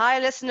Hi,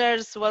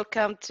 listeners.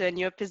 Welcome to a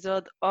new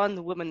episode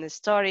on Women in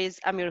Stories.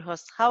 I'm your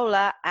host,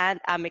 Haula, and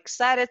I'm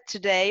excited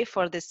today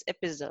for this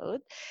episode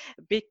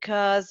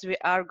because we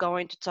are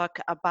going to talk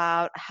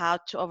about how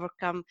to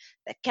overcome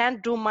the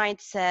can do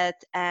mindset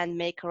and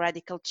make a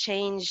radical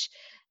change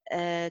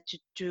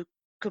to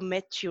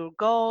commit to your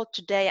goal.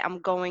 Today, I'm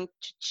going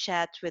to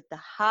chat with the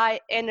high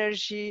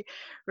energy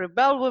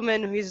rebel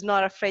woman who is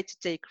not afraid to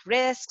take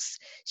risks.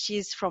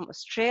 She's from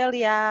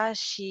Australia.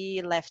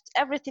 She left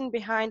everything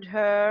behind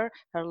her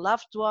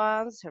loved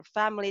ones, her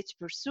family, to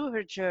pursue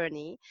her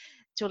journey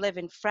to live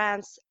in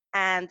France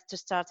and to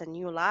start a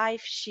new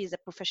life. She's a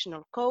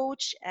professional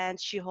coach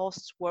and she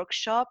hosts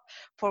workshop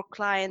for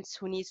clients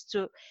who needs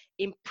to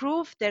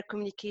improve their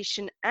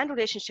communication and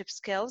relationship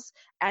skills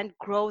and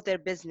grow their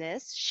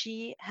business.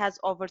 She has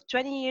over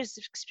 20 years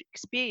of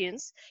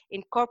experience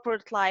in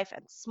corporate life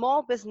and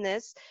small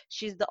business.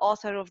 She's the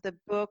author of the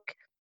book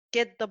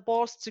Get the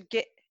Balls to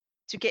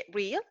Get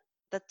Real,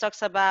 that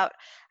talks about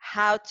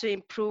how to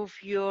improve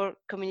your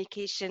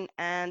communication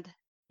and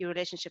your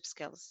relationship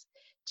skills.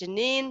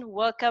 Janine,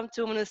 welcome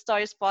to Women in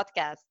Stories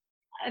podcast.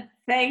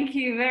 Thank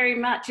you very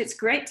much. It's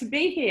great to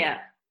be here.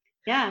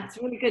 Yeah, it's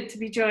really good to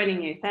be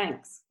joining you.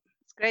 Thanks.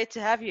 It's great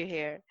to have you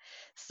here.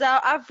 So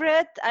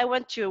I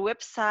went to your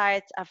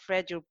website, I've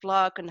read your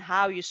blog on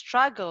how you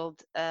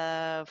struggled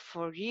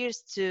for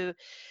years to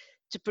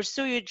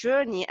pursue your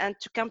journey and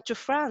to come to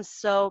France.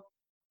 So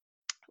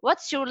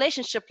what's your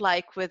relationship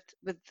like with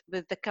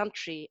the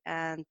country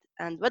and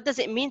what does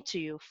it mean to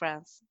you,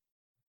 France?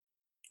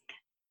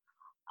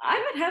 I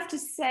would have to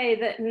say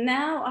that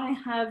now I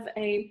have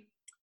a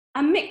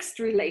mixed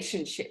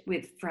relationship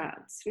with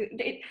France.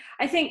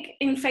 I think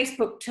in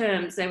Facebook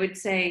terms, they would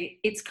say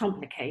it's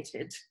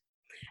complicated.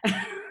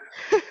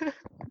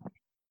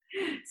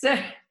 So,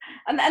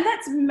 and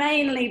that's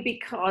mainly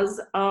because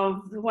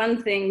of the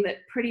one thing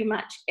that pretty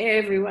much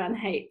everyone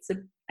hates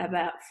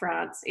about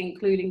France,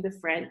 including the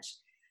French,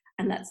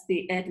 and that's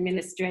the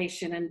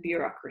administration and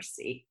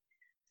bureaucracy.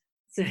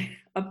 So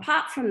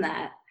apart from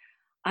that,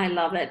 I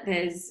love it.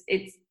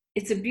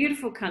 It's a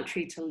beautiful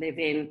country to live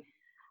in.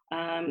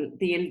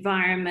 The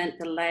environment,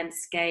 the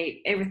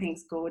landscape,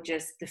 everything's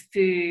gorgeous. The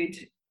food,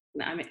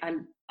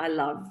 I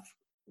love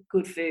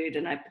good food,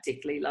 and I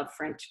particularly love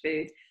French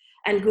food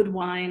and good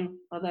wine.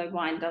 Although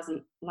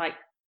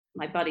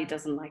my buddy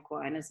doesn't like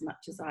wine as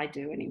much as I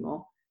do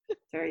anymore.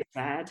 Very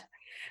sad.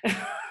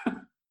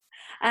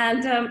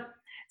 And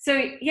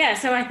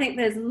so I think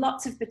there's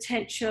lots of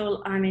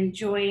potential. I'm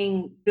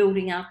enjoying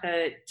building up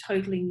a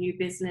totally new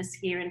business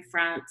here in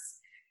France,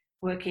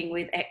 working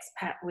with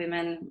expat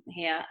women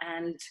here,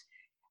 and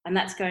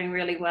that's going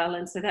really well.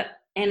 And so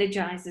that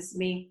energizes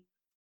me.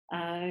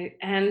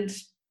 And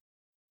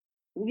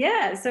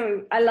yeah,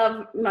 so I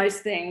love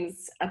most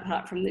things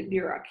apart from the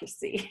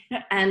bureaucracy.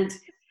 and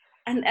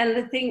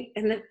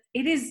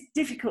it is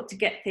difficult to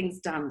get things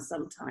done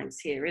sometimes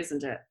here,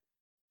 isn't it?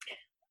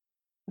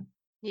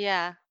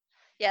 Yeah.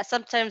 Yeah,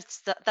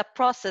 sometimes the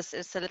process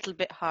is a little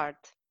bit hard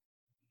to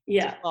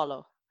Yeah,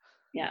 follow.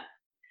 yeah.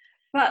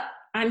 But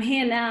I'm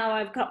here now.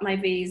 I've got my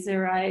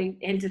visa. I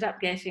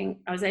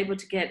was able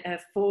to get a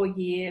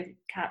 4-year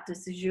carte de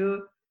séjour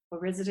or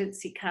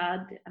residency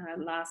card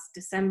last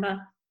December.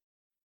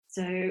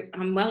 So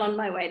I'm well on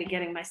my way to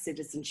getting my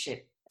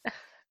citizenship.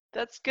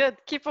 That's good.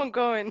 Keep on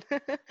going.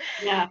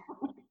 Yeah.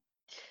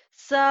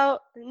 So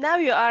now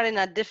you are in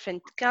a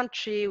different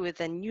country with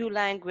a new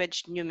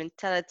language, new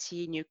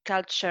mentality, new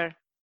culture.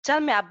 Tell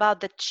me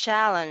about the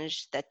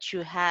challenge that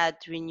you had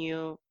when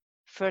you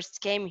first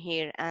came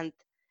here and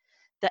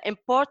the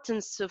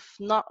importance of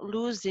not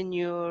losing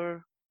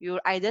your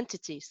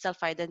identity,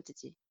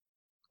 self-identity.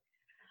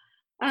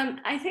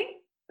 I think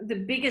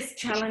the biggest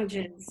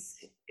challenges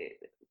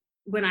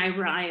when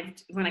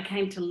I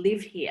came to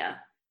live here,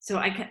 so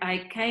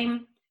I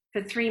came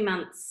for 3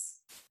 months,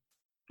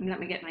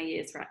 let me get my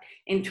years right,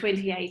 in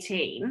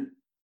 2018,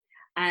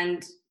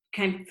 and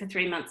came for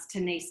 3 months to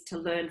Nice to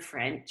learn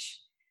French,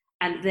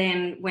 and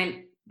then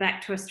went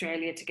back to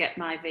Australia to get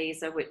my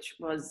visa, which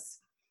was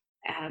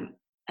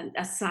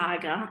a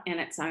saga in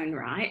its own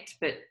right,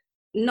 but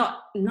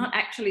not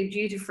actually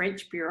due to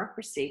French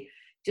bureaucracy,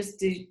 just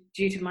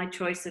due to my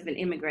choice of an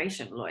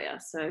immigration lawyer.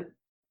 So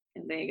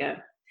there you go.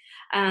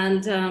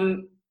 And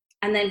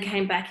then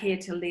came back here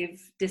to live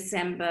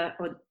December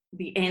or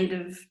the end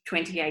of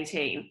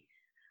 2018.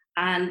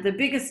 And the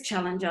biggest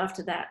challenge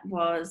after that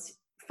was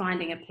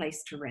finding a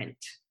place to rent.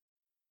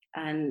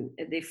 And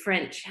the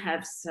French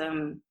have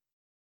some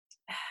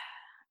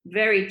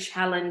very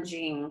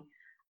challenging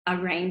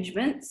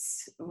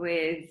arrangements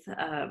with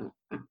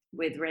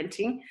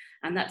renting,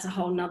 and that's a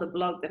whole nother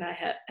blog that I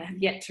have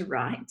yet to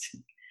write.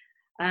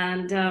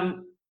 And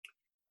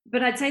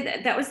but I'd say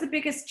that was the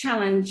biggest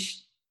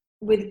challenge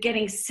with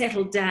getting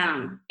settled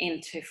down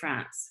into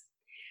France.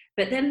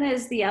 But then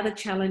there's the other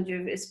challenge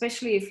of,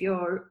 especially if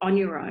you're on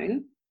your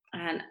own,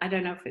 and I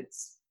don't know if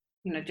it's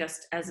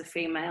just as a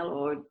female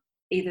or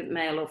either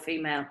male or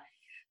female,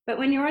 but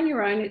when you're on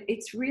your own,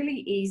 it's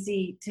really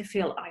easy to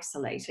feel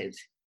isolated.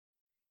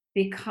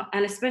 because,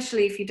 and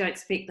especially if you don't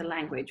speak the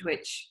language,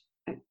 which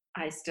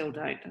I still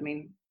don't. I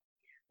mean,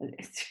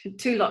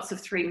 2 lots of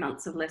 3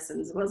 months of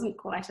lessons wasn't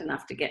quite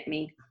enough to get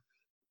me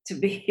to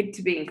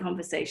be in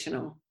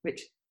conversational,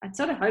 which I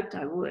sort of hoped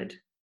I would.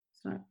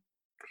 So it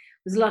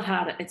was a lot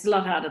harder. It's a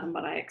lot harder than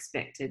what I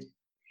expected.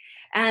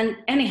 And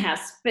anyhow,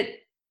 but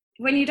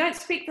when you don't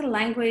speak the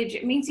language,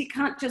 it means you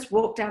can't just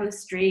walk down the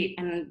street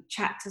and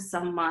chat to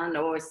someone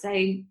or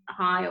say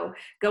hi or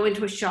go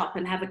into a shop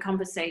and have a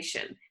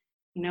conversation.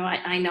 You know,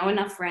 I know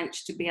enough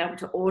French to be able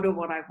to order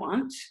what I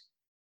want,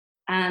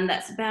 and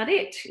that's about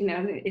it. You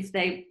know, if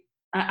they,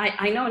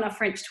 I know enough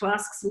French to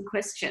ask some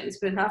questions,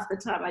 but half the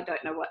time I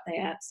don't know what they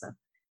answer.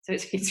 So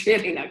it's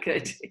really not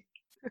good.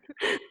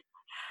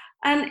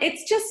 And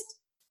it's just,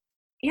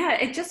 yeah,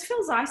 it just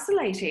feels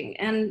isolating.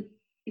 And,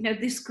 you know,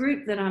 this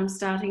group that I'm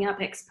starting up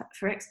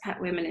for expat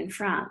women in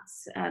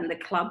France, and the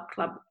Club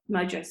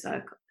Mojo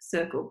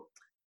Circle,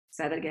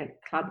 say that again,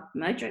 Club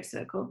Mojo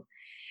Circle,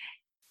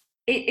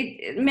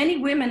 many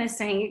women are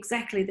saying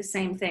exactly the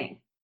same thing,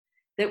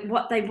 that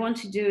what they want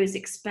to do is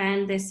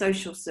expand their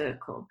social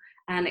circle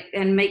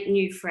and make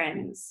new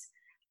friends.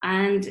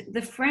 And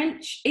the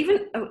French,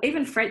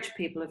 even French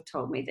people have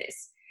told me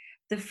this,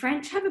 the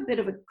French have a bit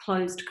of a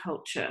closed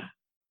culture.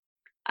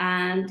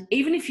 And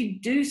even if you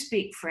do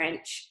speak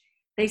French,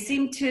 they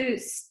seem to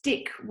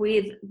stick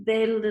with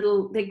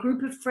their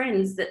group of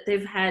friends that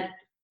they've had,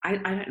 I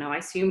don't know, I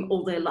assume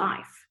all their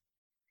life.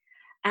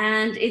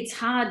 And it's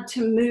hard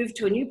to move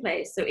to a new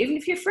place. So even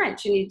if you're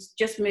French and you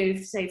just move,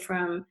 say,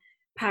 from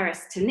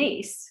Paris to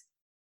Nice,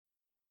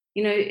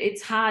 you know,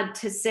 it's hard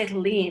to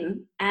settle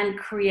in and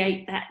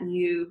create that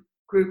new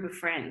group of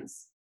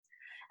friends.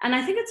 And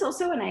I think it's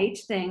also an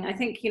age thing. I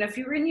think, you know, if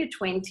you're in your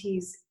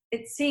 20s,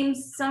 it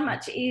seems so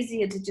much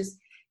easier to just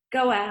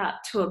go out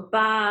to a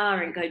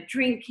bar and go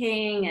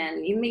drinking,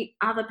 and you meet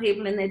other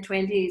people in their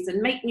 20s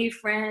and make new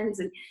friends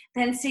and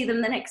then see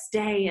them the next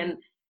day, and,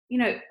 you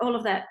know, all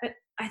of that. But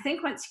I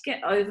think once you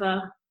get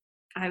over,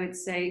 I would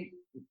say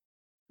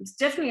it's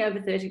definitely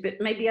over 30, but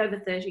maybe over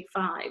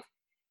 35,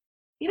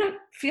 you don't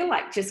feel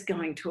like just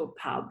going to a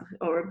pub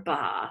or a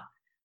bar.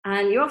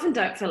 And you often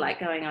don't feel like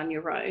going on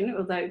your own,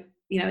 although,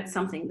 you know, it's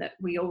something that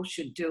we all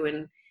should do.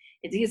 And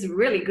it is a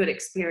really good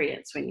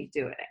experience when you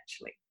do it,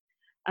 actually.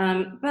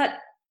 But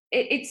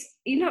it's,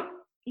 you know,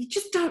 you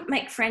just don't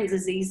make friends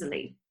as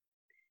easily.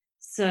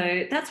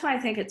 So that's why I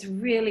think it's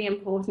really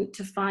important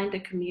to find a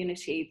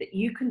community that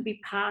you can be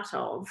part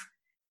of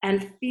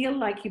and feel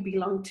like you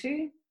belong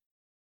to,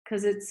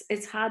 because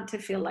it's hard to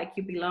feel like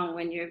you belong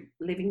when you're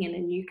living in a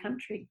new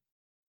country.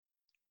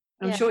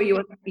 I'm Yeah, sure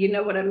you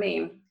know what I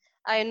mean.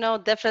 I know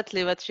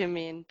definitely what you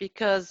mean,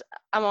 because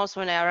I'm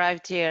also, when I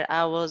arrived here,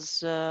 I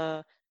was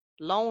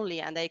lonely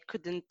and I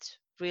couldn't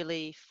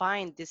really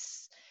find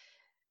this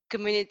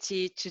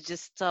community to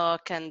just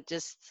talk and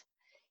just,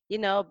 you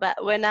know.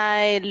 But when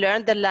I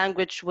learned the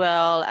language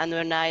well, and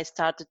when I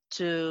started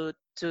to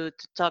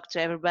talk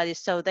to everybody,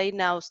 so they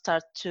now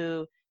start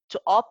to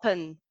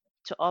open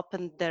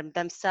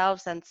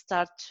themselves and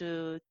start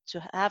to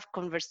have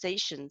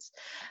conversations.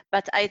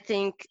 But I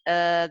think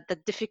the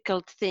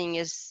difficult thing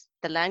is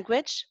the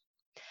language.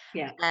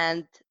 Yeah.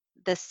 And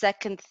the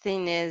second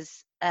thing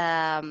is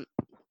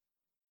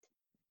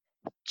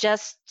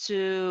just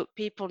to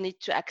people need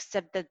to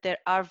accept that there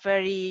are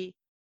very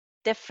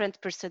different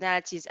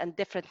personalities and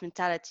different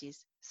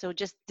mentalities. So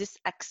just this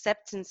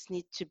acceptance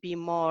need to be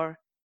more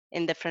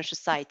in the French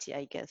society,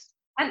 I guess.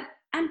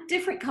 And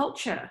different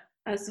culture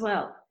as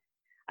well.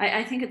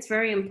 I think it's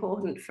very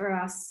important for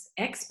us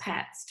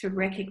expats to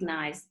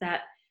recognize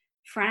that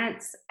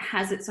France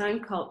has its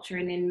own culture,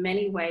 and in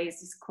many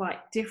ways is quite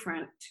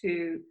different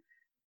to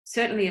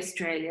certainly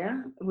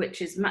Australia,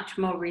 which is much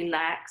more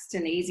relaxed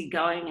and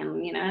easygoing,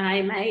 and, you know,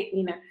 hey mate,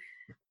 you know,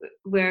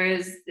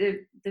 whereas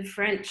the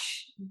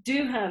French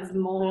do have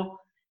more,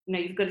 you know,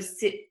 you've got to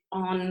sit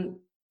on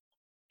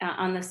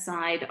the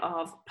side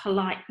of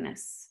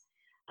politeness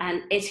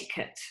and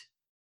etiquette.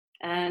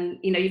 And,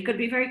 you know, you've got to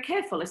be very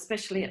careful,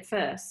 especially at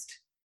first.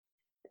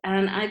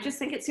 And I just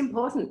think it's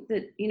important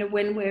that, you know,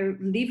 when we're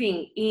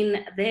living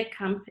in their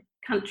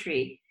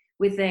country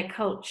with their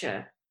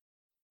culture,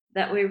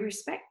 that we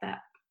respect that.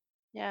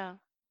 Yeah.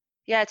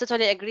 Yeah, I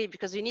totally agree,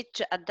 because you need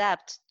to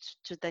adapt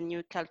to the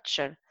new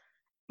culture.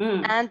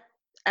 Mm.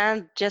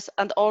 And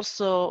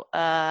also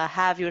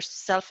have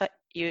yourself,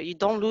 you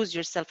don't lose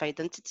your self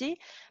identity,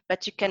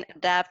 but you can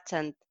adapt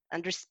and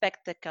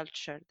respect the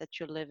culture that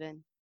you live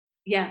in.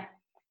 Yeah.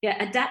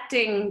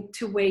 Adapting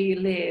to where you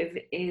live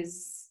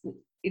is,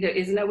 you know,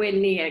 is nowhere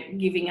near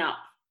giving up,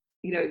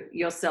 you know,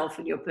 yourself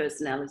and your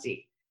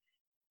personality.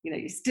 You know,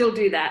 you still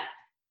do that,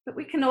 but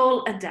we can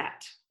all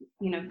adapt.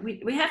 You know,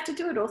 we have to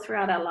do it all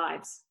throughout our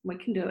lives. We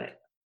can do it.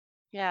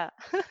 Yeah.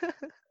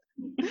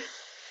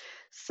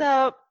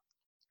 So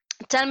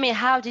tell me,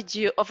 how did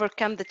you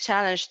overcome the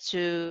challenge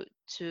to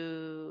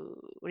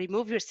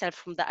remove yourself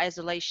from the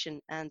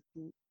isolation and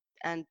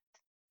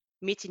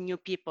meeting new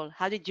people?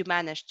 How did you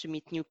manage to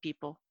meet new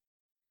people?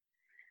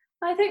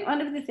 I think one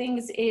of the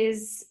things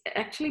is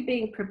actually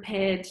being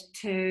prepared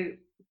to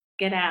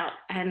get out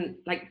and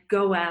like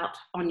go out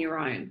on your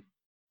own.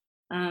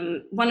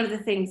 One of the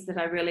things that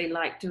I really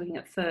liked doing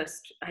at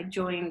first, I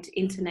joined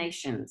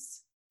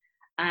Internations,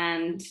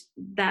 and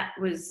that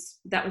was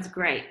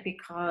great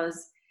because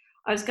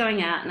I was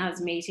going out and I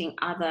was meeting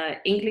other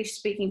English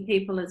speaking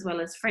people as well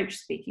as French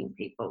speaking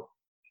people,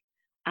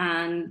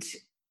 and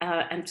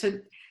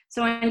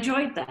so I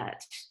enjoyed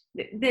that.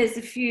 There's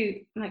a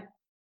few, like,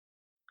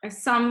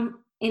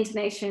 some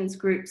Internations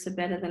groups are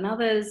better than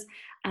others,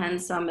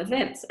 and some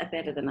events are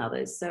better than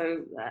others. So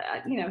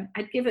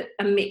I'd give it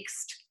a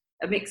mixed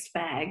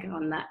bag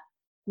on that,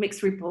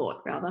 mixed report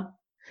rather.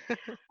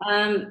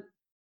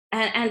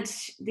 And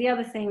the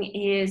other thing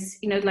is,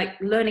 like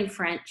learning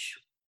French,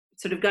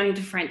 sort of going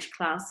to French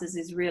classes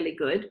is really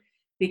good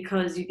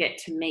because you get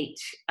to meet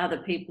other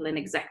people in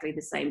exactly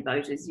the same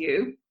boat as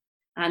you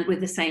and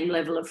with the same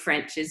level of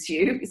French as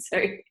you. So,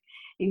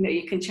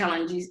 you can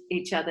challenge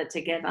each other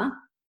together.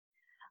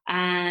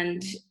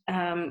 And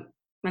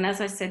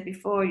as I said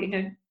before,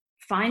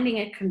 finding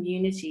a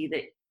community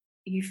that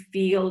you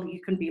feel you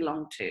can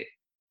belong to.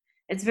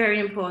 It's very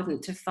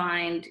important to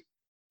find,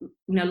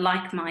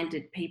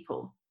 like-minded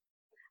people.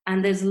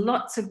 And there's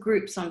lots of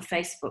groups on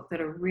Facebook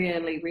that are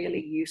really,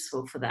 really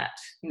useful for that.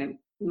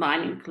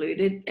 Mine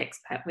included,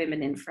 expat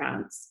women in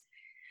France.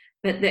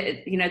 But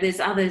there's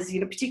others.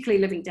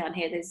 Particularly living down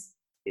here.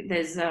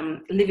 There's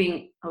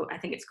living. Oh, I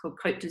think it's called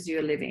Côte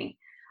d'Azur Living,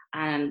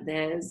 and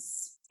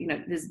there's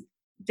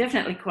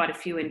definitely quite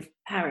a few in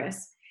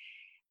Paris,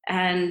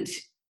 and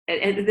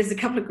there's a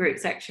couple of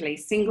groups actually.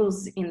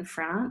 Singles in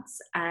France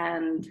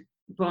and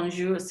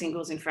Bonjour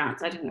Singles in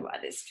France. I don't know why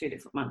there's two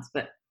different ones,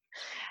 but.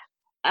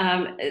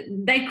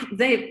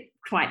 They're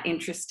quite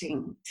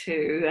interesting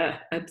to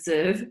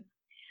observe.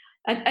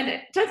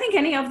 I don't think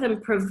any of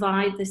them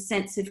provide the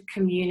sense of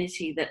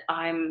community that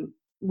I'm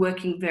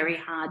working very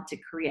hard to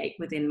create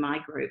within my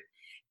group,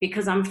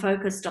 because I'm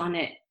focused on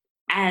it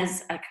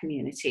as a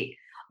community,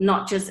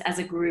 not just as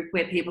a group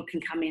where people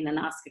can come in and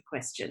ask a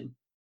question.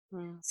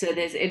 So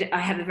I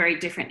have a very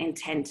different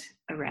intent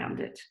around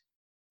it.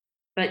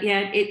 But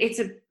yeah, it's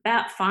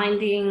about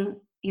finding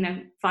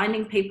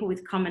people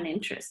with common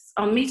interests.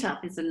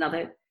 Meetup is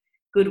another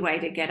good way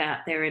to get out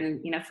there and,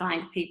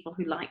 find people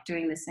who like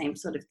doing the same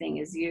sort of thing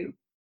as you.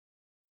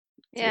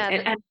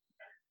 Yeah.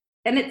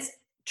 And it's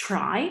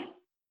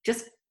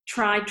just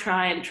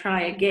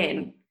try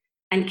again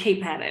and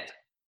keep at it.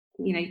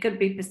 You've got to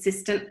be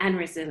persistent and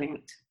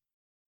resilient.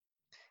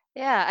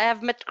 Yeah, I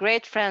have met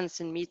great friends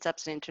in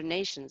meetups and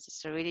Internations.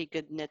 It's a really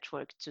good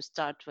network to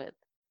start with.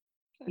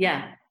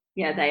 Yeah,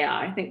 they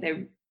are. I think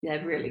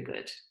they're really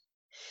good.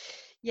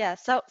 Yeah,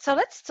 so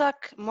let's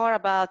talk more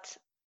about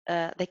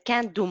the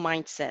can-do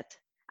mindset.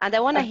 And I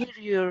want to hear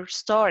your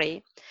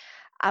story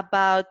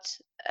about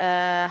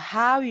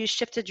how you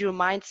shifted your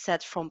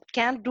mindset from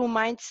can-do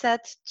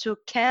mindset to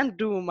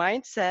can-do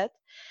mindset.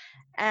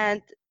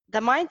 And the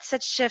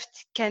mindset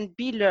shift can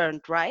be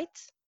learned, right?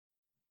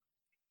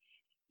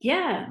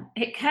 Yeah,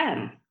 it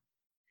can.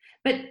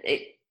 But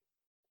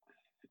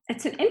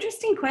it's an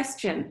interesting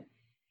question,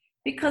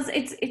 because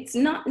it's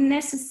not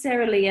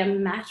necessarily a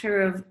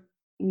matter of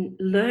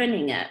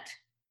learning it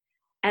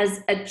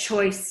as a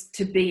choice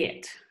to be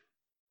it,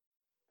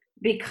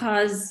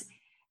 because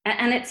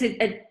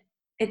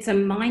it's a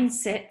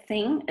mindset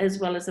thing as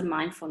well as a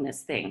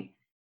mindfulness thing.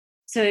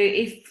 So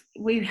if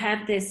we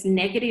have this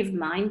negative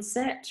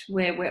mindset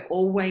where we're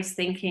always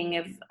thinking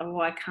of, oh,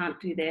 I can't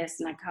do this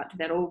and I can't do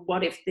that, or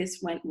what if this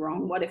went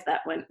wrong, what if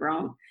that went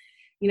wrong,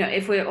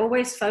 if we're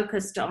always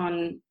focused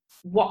on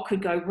what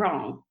could go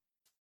wrong,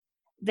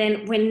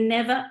 then we're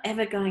never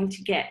ever going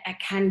to get a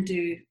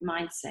can-do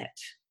mindset.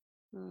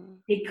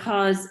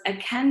 Because a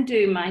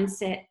can-do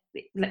mindset,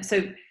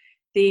 so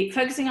the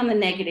focusing on the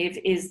negative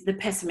is the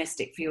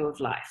pessimistic view of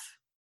life.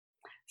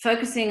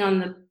 Focusing on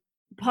the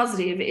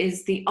positive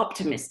is the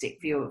optimistic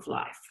view of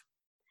life.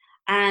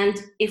 And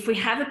if we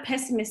have a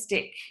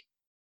pessimistic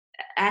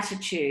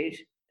attitude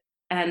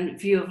and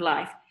view of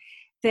life,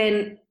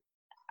 then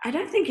I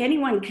don't think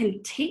anyone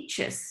can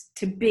teach us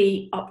to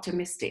be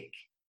optimistic.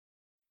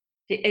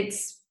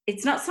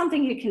 It's not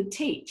something you can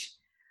teach.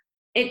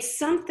 It's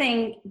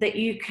something that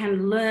you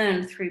can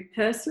learn through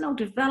personal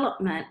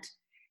development,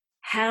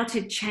 how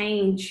to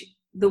change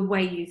the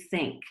way you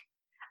think.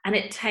 And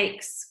it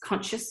takes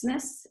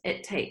consciousness,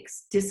 it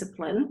takes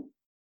discipline,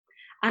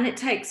 and it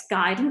takes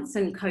guidance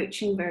and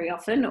coaching very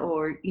often,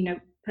 or,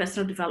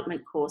 personal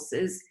development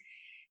courses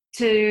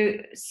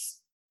to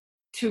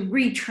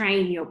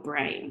retrain your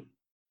brain.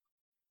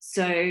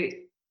 So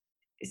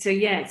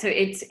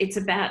it's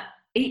about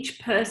each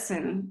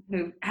person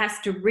who has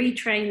to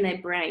retrain their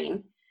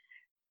brain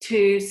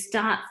to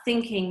start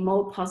thinking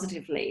more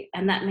positively.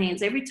 And that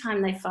means every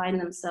time they find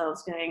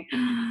themselves going,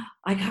 oh,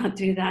 I can't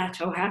do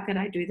that, or how could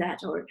I do that,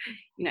 or,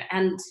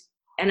 and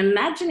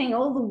imagining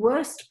all the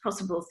worst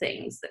possible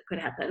things that could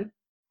happen,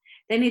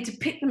 they need to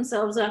pick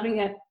themselves up and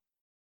go,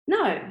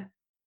 no,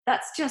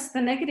 that's just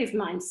the negative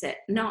mindset.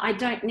 No, I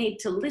don't need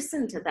to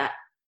listen to that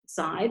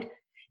side,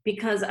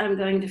 because I'm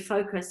going to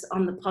focus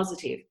on the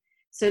positive.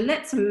 So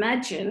let's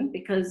imagine,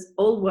 because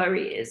all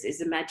worry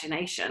is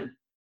imagination.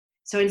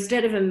 So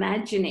instead of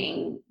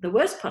imagining the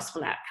worst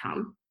possible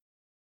outcome,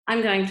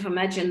 I'm going to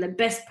imagine the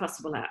best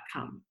possible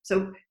outcome.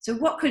 So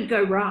what could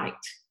go right?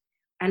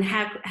 And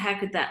how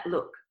could that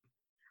look?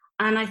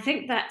 And I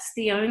think that's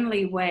the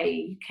only way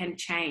you can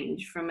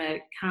change from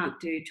a can't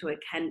do to a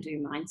can do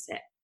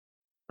mindset,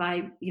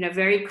 by,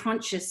 very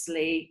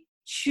consciously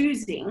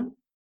choosing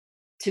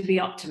to be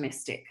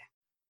optimistic.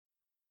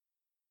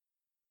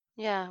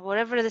 Yeah,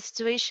 whatever the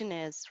situation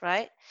is,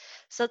 right?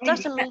 So talk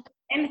to me.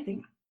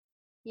 Anything.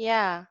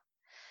 Yeah.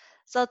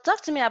 So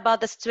talk to me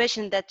about the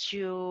situation that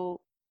you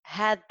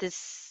had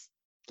this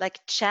like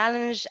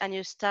challenge and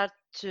you start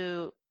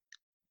to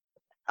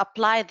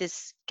apply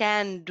this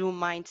can do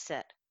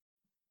mindset.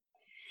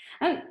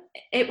 And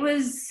it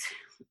was,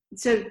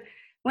 so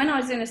when I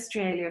was in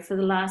Australia for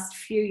the last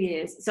few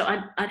years, so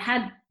I'd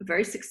had a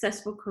very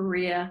successful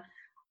career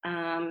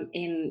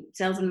in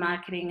sales and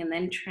marketing, and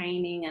then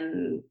training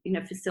and,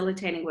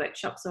 facilitating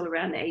workshops all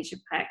around Asia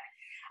Pac.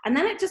 And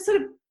then it just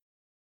sort of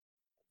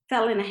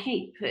fell in a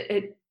heap.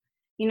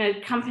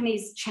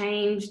 Companies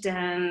changed,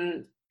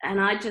 and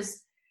I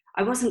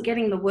wasn't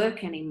getting the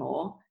work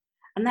anymore.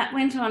 And that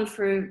went on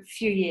for a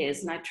few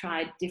years, and I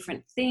tried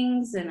different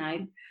things, and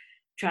I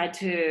tried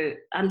to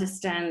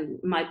understand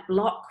my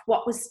block,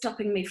 what was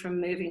stopping me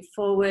from moving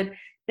forward.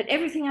 But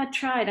everything I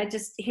tried, I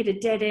just hit a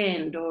dead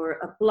end or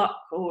a block,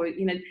 or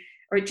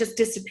it just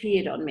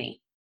disappeared on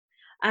me.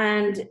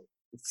 And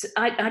so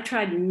I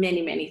tried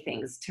many, many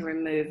things to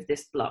remove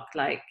this block,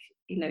 like,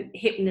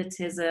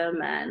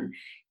 hypnotism and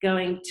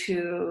going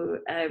to,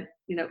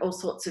 all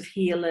sorts of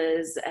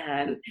healers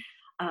and,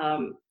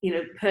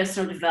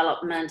 personal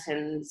development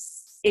and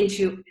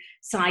into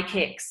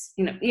psychics,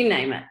 you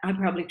name it. I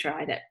probably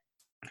tried it.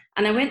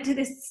 And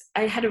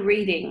I had a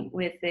reading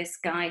with this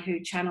guy who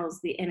channels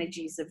the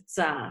energies of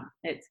Tsar.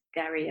 It's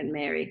Gary and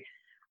Mary.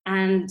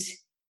 And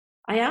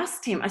I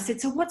asked him, I said,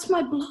 so what's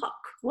my block?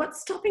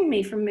 What's stopping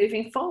me from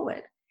moving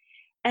forward?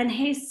 And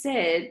he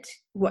said,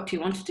 what do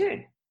you want to do?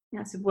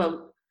 And I said,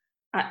 well,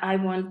 I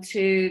want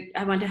to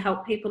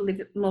help people live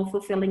a more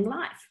fulfilling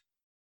life.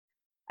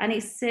 And he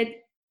said,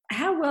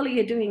 how well are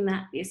you doing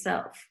that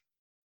yourself?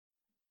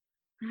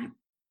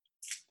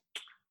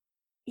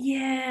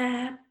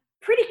 Yeah,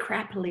 pretty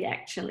crappily,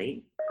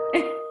 actually.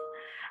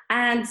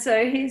 And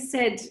so he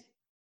said,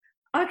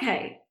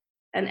 okay.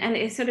 And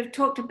he sort of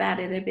talked about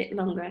it a bit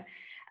longer.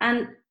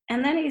 And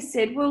then he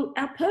said, well,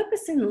 our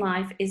purpose in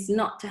life is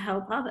not to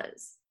help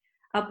others.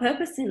 Our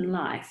purpose in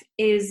life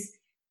is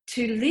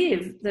to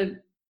live the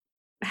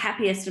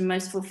happiest and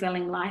most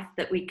fulfilling life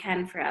that we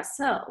can for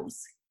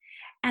ourselves.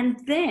 And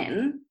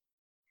then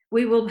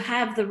we will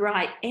have the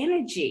right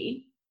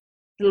energy.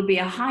 It'll be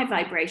a high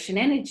vibration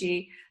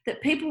energy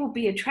that people will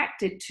be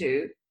attracted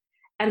to,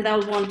 and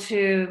they'll want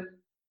to,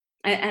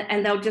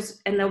 and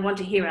they'll want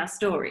to hear our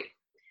story.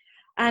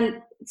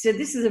 And so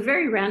this is a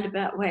very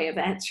roundabout way of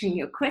answering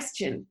your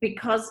question,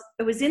 because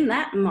it was in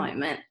that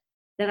moment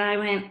that I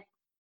went,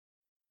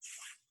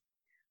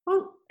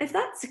 well, if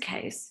that's the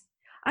case,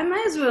 I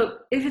may as well,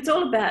 if it's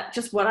all about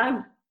just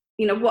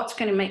what's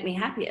going to make me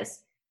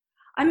happiest,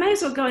 I may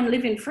as well go and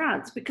live in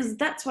France, because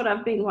that's what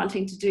I've been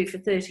wanting to do for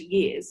 30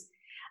 years.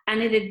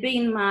 And it had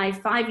been my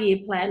 5-year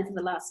plan for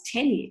the last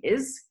 10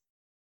 years.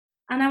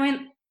 And I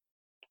went,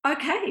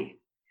 okay.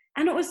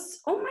 And it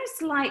was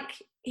almost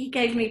like he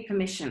gave me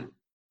permission,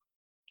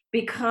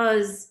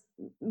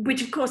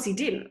 which of course he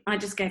didn't. I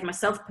just gave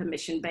myself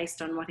permission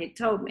based on what he'd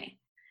told me.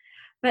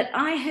 But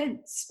I had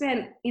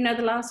spent,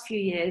 the last few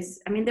years,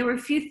 there were a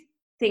few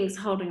things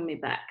holding me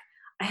back.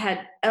 I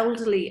had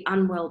elderly,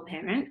 unwell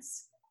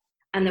parents,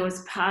 and there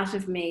was part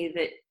of me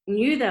that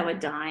knew they were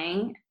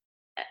dying,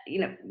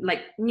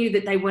 knew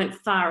that they weren't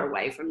far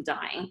away from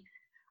dying.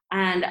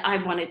 And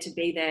I wanted to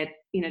be there,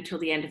 till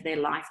the end of their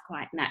life,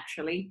 quite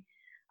naturally.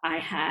 I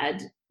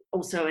had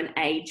also an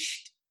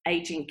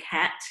aging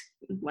cat.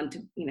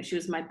 She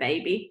was my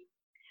baby.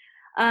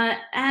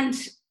 And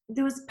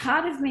there was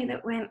part of me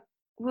that went,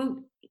 well,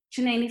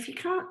 Janine, if you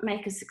can't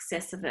make a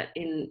success of it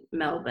in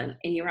Melbourne,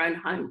 in your own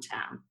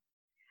hometown,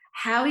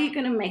 how are you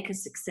going to make a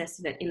success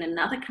of it in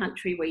another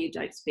country where you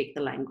don't speak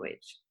the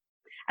language?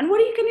 And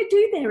what are you going to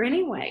do there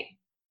anyway?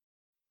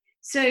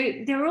 So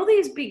there are all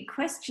these big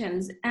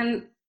questions,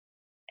 and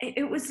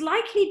it was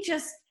like he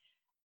just,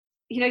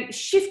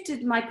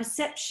 shifted my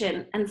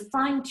perception and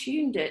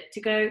fine-tuned it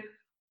to go,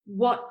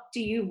 what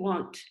do you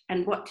want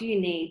and what do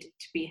you need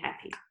to be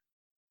happy?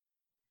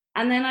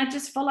 And then I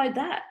just followed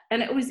that.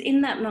 And it was in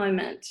that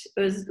moment,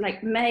 it was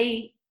like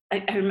May,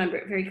 I remember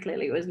it very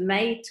clearly, it was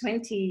May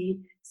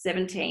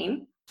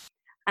 2017.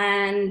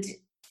 And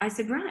I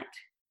said, right,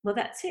 well,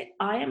 that's it.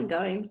 I'm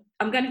going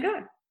to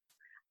go.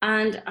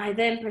 And I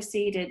then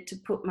proceeded to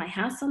put my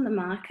house on the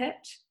market.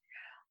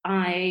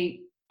 I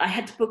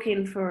had to book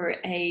in for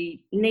a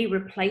knee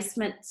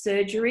replacement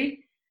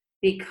surgery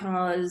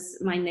because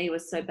my knee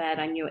was so bad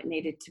I knew it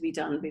needed to be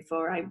done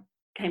before I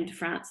came to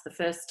France the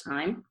first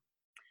time.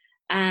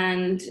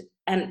 And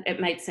it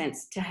made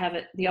sense to have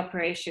the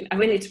operation. I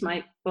went into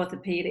my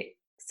orthopedic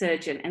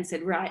surgeon and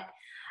said, right,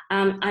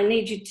 I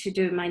need you to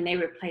do my knee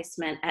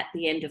replacement at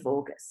the end of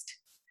August.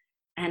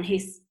 And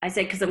I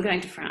said, because I'm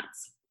going to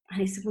France.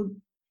 And he said, well,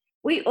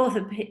 we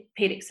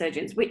orthopedic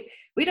surgeons,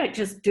 we don't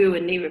just do a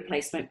knee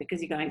replacement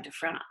because you're going to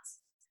France.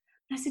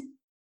 And I said,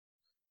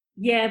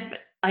 yeah, but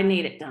I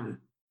need it done.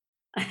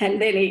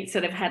 And then he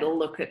sort of had a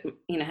look at,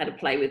 had to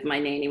play with my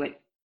knee, and he went,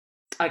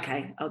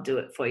 okay, I'll do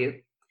it for you.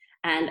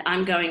 And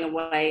I'm going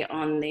away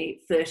on the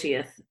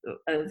 30th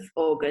of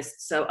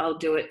August, so I'll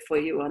do it for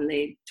you on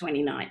the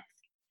 29th.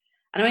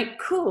 And I went,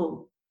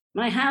 cool.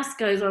 My house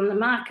goes on the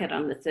market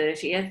on the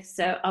 30th,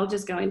 so I'll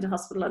just go into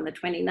hospital on the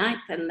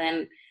 29th, and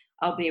then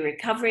I'll be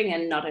recovering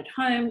and not at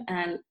home,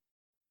 and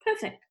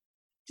perfect.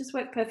 Just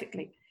worked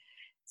perfectly.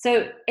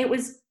 So it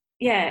was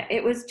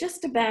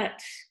just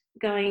about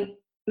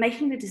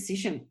making the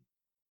decision.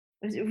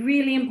 It was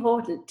really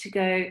important to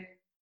go,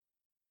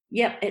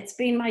 yep, it's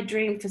been my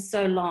dream for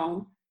so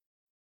long.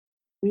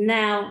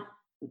 Now,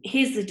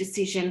 here's the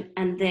decision,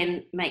 and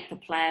then make the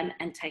plan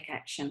and take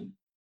action.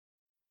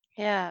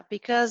 Yeah,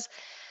 because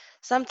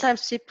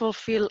sometimes people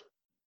feel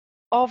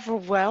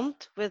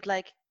overwhelmed with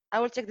like, I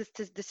will take this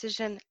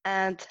decision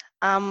and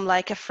I'm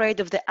like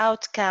afraid of the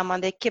outcome,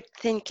 and they keep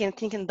thinking,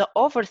 the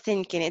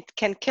overthinking, it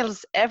can kill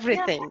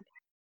everything.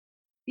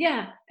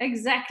 Yeah,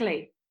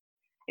 exactly.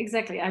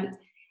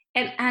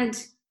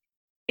 And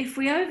if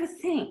we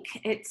overthink,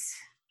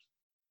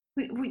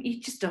 you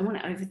just don't want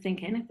to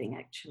overthink anything,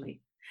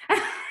 actually.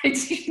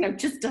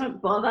 Just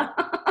don't bother.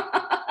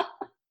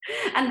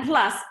 And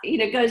plus,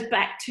 it goes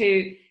back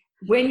to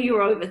when you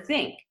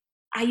overthink,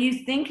 are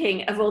you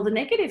thinking of all the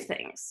negative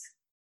things?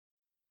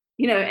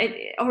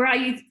 Or are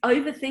you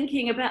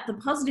overthinking about the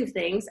positive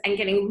things and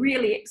getting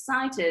really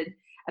excited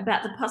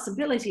about the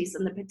possibilities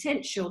and the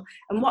potential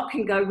and what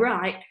can go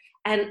right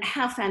and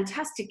how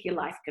fantastic your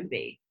life can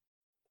be?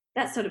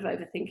 That sort of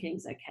overthinking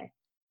is okay.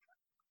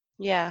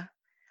 Yeah.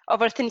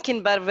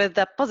 Overthinking, but with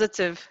the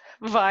positive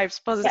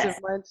vibes, positive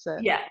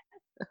mindset.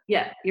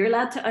 Yeah. You're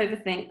allowed to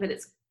overthink, but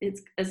it's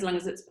as long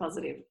as it's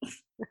positive.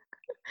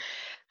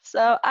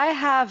 So I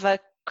have a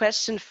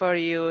question for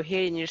you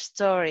here in your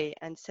story,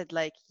 and said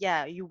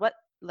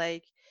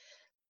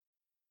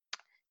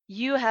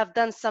you have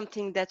done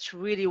something that you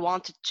really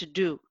wanted to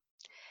do.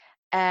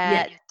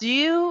 Do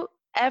you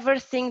ever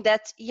think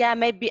that,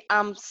 maybe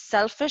I'm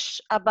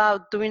selfish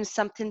about doing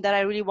something that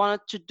I really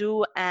wanted to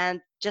do and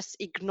just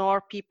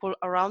ignore people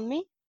around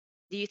me?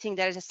 Do you think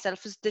that is a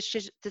selfish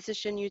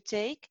decision you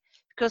take?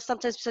 Because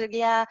sometimes people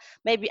say,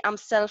 maybe I'm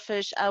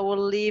selfish, I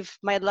will leave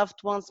my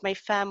loved ones, my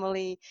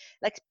family.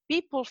 Like,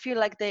 people feel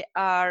like they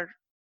are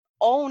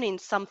owning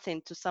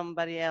something to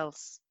somebody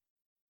else.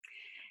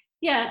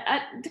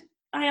 Yeah,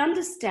 I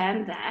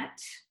understand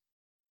that.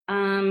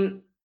 I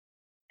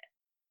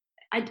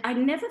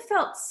never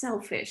felt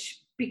selfish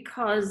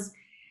because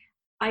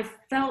I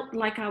felt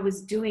like I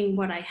was doing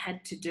what I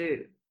had to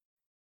do.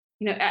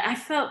 I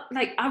felt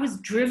like I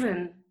was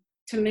driven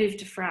to move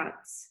to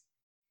France.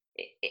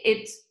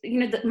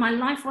 That my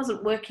life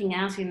wasn't working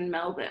out in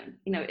Melbourne.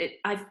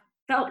 I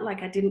felt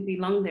like I didn't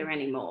belong there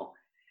anymore.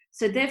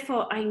 So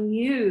therefore, I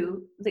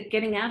knew that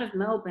getting out of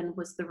Melbourne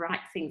was the right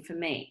thing for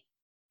me.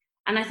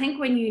 And I think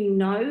when you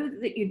know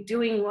that you're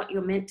doing what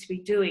you're meant to be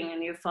doing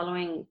and you're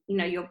following,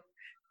 your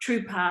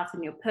true path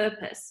and your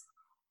purpose,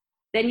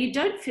 then you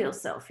don't feel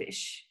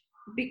selfish,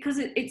 because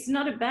it's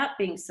not about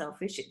being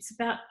selfish. It's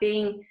about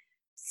being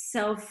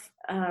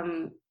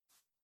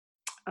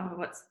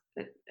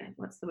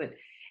what's the word?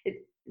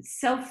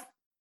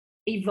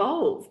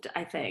 Self-evolved,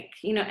 I think,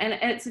 and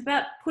it's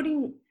about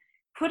putting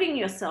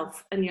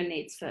yourself and your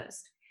needs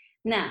first.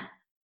 Now,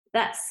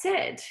 that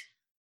said,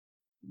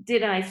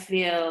 did I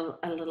feel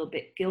a little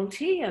bit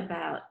guilty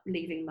about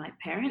leaving my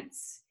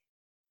parents?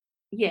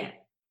 Yeah,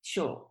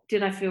 sure.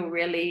 Did I feel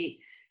really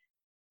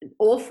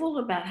awful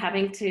about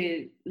having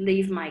to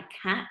leave my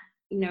cat,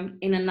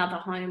 in another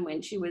home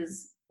when she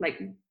was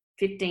like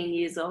 15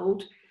 years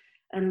old,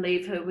 and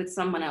leave her with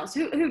someone else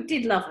who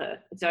did love her?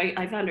 So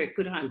I found her a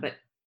good home, but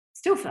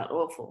still felt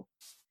awful.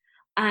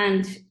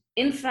 And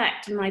in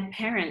fact, my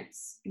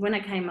parents, when I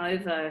came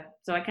over,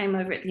 so I came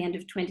over at the end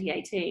of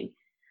 2018,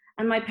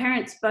 and my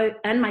parents both,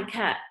 and my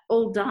cat,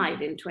 all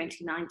died in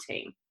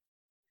 2019.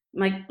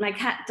 My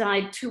cat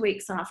died 2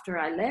 weeks after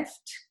I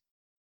left,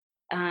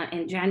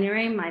 in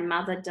January. My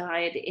mother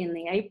died in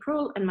the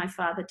April, and my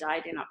father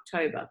died in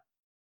October.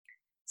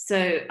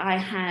 So I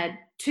had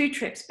 2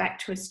 trips back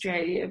to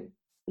Australia,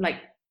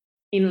 like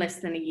in less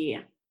than a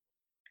year.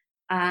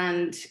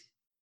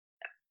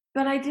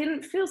 But I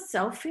didn't feel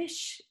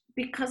selfish,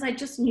 because I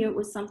just knew it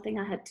was something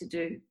I had to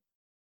do.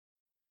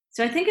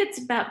 So I think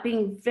it's about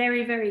being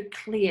very, very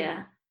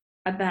clear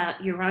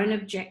about your own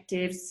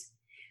objectives,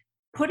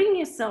 putting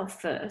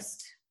yourself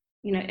first,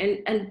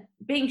 and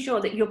being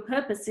sure that your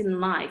purpose in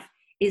life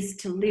is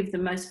to live the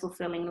most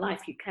fulfilling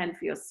life you can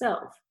for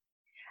yourself.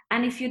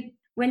 And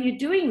when you're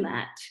doing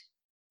that,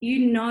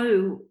 you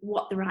know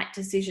what the right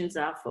decisions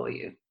are for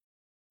you.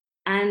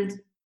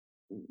 And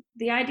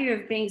the idea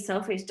of being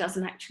selfish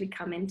doesn't actually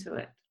come into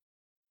it.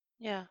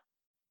 Yeah.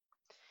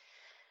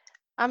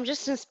 I'm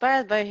just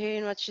inspired by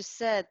hearing what you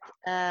said.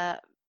 Uh,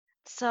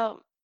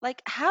 so,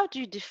 like, how do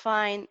you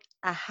define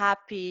a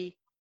happy,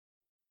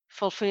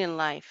 fulfilling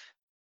life?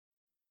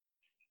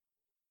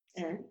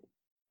 Uh,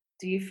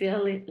 do you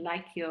feel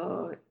like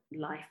your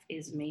life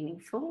is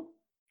meaningful?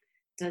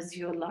 Does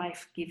your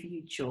life give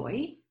you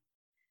joy?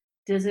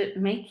 Does it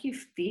make you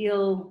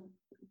feel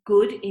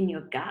good in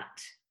your gut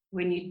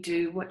when you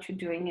do what you're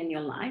doing in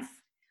your life?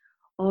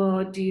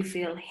 Or do you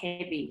feel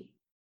heavy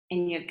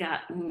in your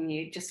gut and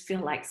you just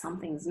feel like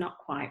something's not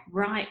quite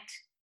right?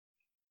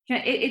 You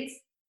know,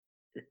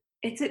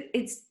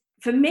 it's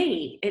for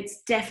me,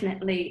 it's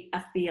definitely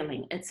a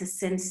feeling. It's a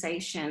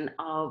sensation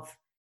of,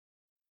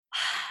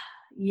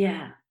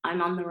 yeah,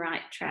 I'm on the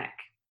right track.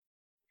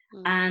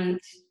 Mm. And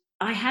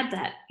I had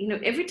that,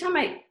 every time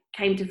I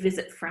came to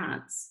visit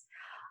France,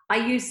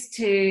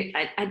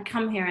 I'd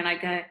come here and I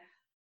go,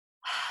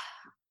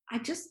 I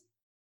just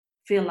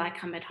feel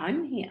like I'm at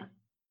home here.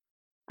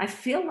 I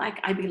feel like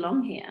I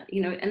belong here,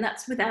 and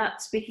that's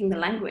without speaking the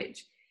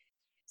language.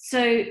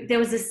 So there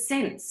was a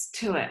sense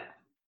to it.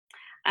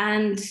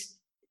 And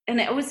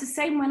it was the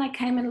same when I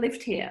came and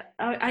lived here.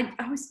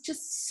 I was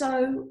just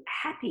so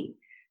happy,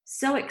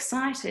 so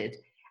excited.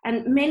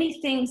 And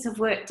many things have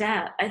worked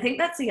out. I think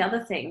that's the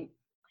other thing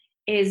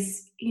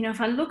is,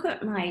 if I look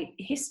at my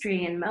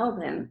history in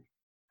Melbourne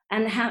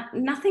and how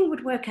nothing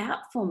would work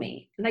out for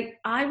me, like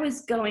I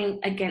was going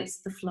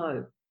against the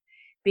flow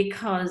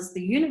because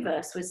the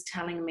universe was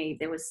telling me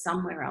there was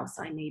somewhere else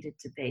I needed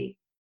to be.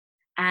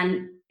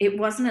 And it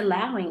wasn't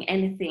allowing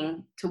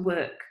anything to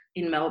work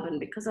in Melbourne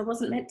because I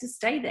wasn't meant to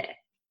stay there.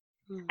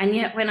 Mm. And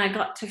yet, when I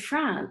got to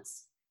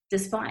France,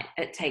 despite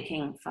it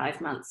taking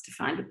 5 months to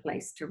find a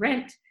place to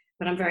rent,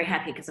 but I'm very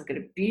happy because I've got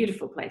a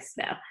beautiful place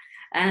now.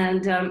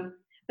 And,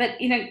 but,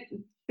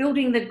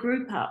 building the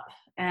group up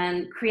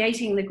and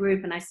creating the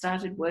group, and I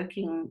started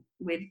working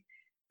with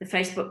the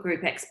Facebook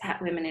group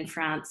Expat Women in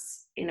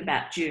France in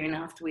about June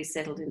after we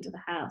settled into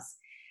the house.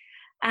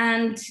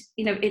 And,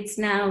 it's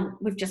now,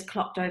 we've just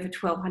clocked over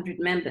 1,200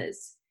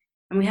 members,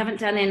 and we haven't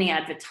done any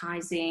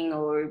advertising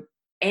or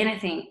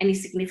anything, any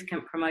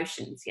significant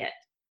promotions yet.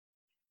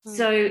 Mm.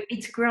 So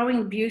it's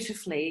growing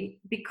beautifully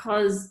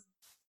because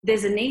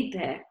there's a need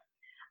there.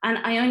 And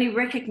I only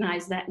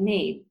recognize that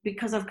need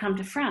because I've come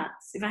to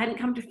France. If I hadn't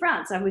come to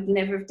France, I would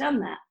never have done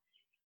that.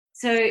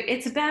 So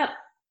it's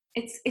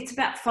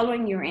about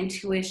following your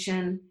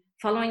intuition,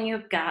 following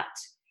your gut,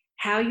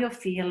 how you're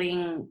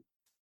feeling,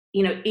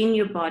 in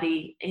your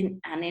body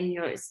and in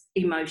your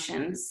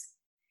emotions,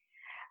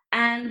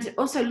 and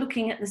also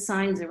looking at the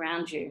signs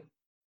around you.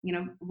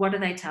 What are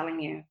they telling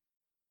you?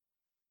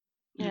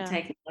 And Yeah.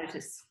 taking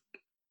notice.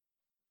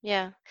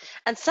 Yeah.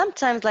 And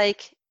sometimes,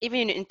 like, even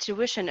in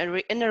intuition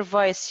or inner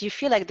voice, you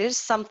feel like there's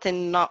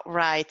something not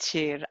right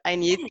here. I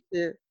need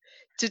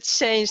to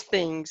change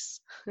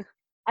things.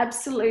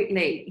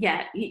 Absolutely,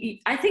 yeah.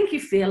 I think you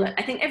feel it.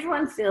 I think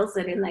everyone feels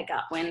it in their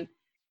gut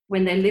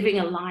when they're living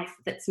a life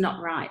that's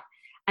not right.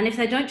 And if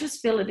they don't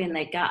just feel it in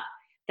their gut,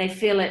 they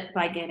feel it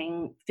by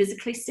getting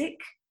physically sick,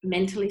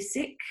 mentally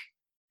sick,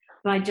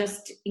 by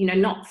just,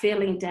 not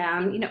feeling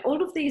down.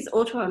 All of these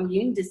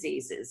autoimmune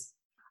diseases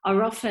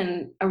are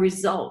often a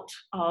result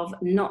of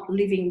not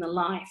living the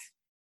life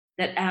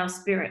that our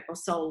spirit or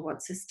soul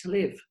wants us to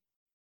live.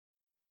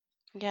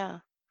 Yeah.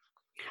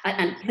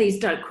 And please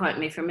don't quote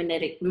me from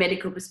a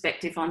medical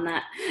perspective on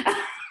that.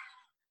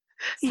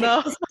 So,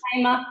 No.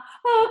 disclaimer.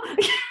 Oh.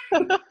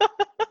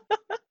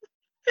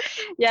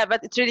 Yeah,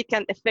 but it really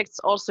can affect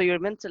also your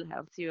mental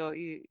health.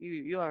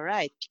 You are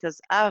right,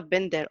 because I've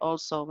been there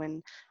also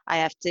when I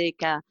have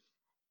taken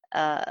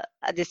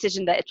a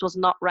decision that it was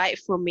not right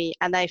for me,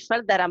 and I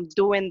felt that I'm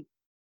doing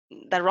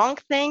the wrong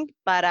thing,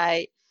 but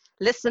I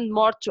listened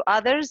more to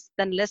others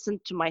than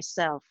listened to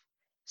myself.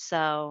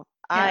 So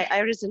Yeah,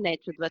 I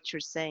resonate with what you're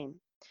saying.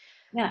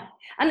 yeah,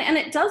 and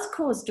it does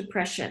cause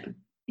depression.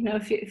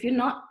 If you're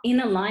not in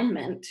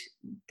alignment,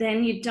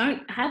 then you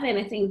don't have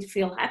anything to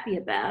feel happy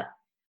about,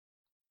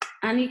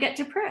 and you get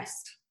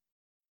depressed.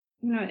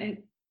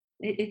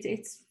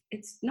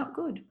 It's not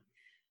good.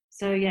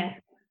 So yeah,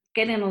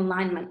 get in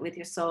alignment with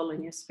your soul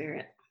and your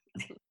spirit.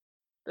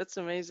 That's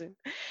amazing.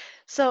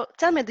 So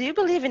tell me, do you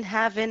believe in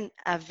having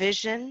a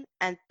vision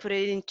and put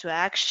it into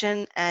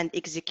action and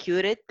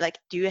execute it? Like,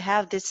 do you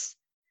have this,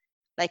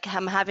 like,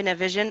 I'm having a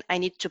vision, I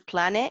need to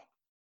plan it?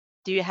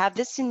 Do you have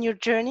this in your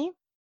journey?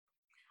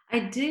 I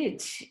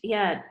did,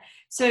 yeah.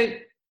 So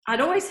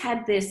I'd always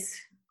had this,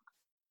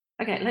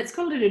 okay, let's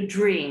call it a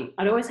dream.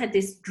 I'd always had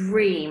this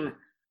dream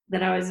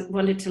that I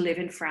wanted to live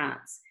in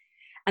France.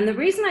 And the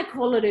reason I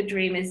call it a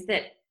dream is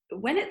that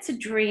when it's a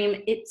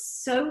dream, it's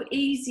so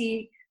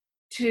easy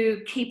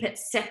to keep it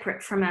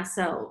separate from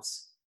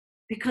ourselves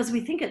because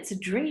we think it's a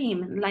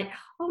dream and like,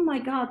 oh my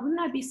God,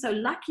 wouldn't I be so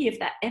lucky if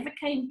that ever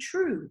came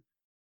true?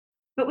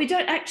 But we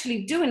don't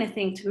actually do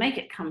anything to make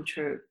it come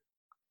true.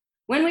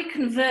 When we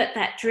convert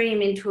that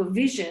dream into a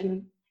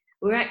vision,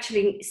 we're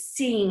actually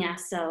seeing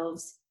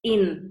ourselves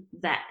in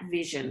that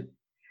vision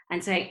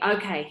and saying,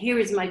 okay, here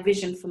is my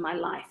vision for my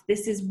life.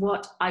 This is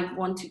what I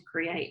want to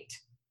create.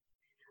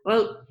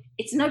 Well,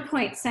 it's no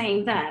point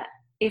saying that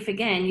if,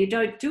 again, you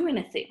don't do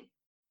anything.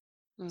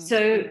 Mm.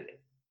 So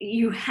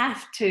you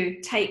have to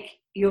take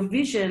your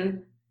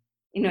vision,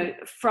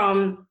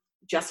 from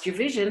just your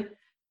vision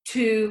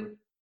to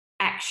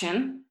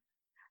action.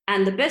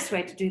 And the best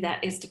way to do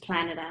that is to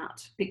plan it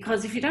out.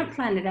 Because if you don't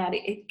plan it out,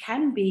 it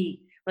can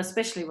be, well,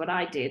 especially what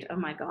I did, oh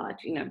my God,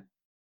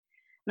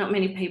 not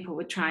many people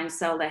would try and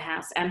sell their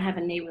house and have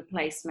a knee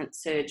replacement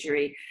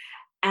surgery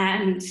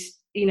and,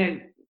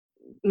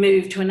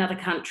 move to another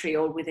country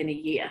all within a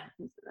year.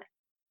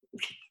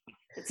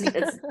 It's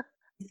a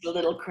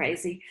little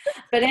crazy.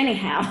 But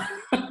anyhow,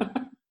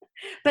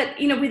 but,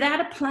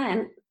 without a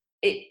plan,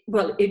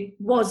 it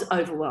was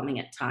overwhelming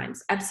at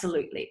times,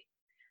 absolutely.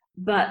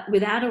 But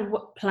without a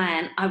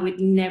plan, I would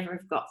never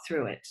have got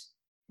through it,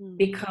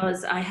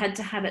 because I had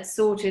to have it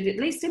sorted, at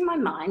least in my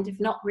mind, if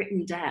not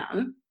written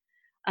down.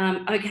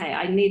 Okay,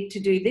 I need to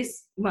do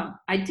this. Well,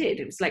 I did.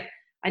 It was like,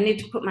 I need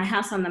to put my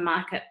house on the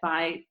market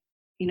by,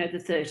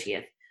 the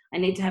 30th. I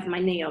need to have my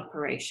knee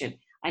operation.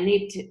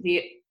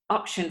 The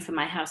option for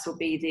my house will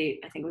be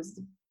I think it was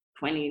the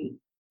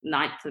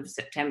 29th of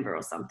September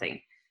or something,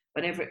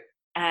 whatever.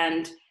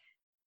 And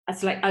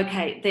it's like,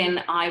 okay,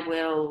 then I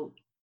will,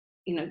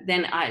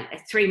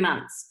 3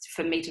 months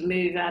for me to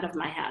move out of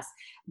my house.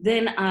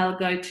 Then I'll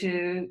go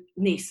to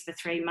Nice for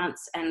 3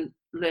 months and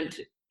learn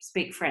to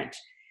speak French.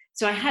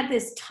 So I had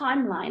this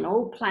timeline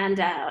all planned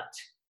out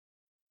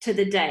to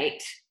the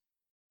date,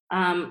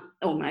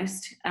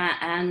 almost,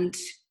 and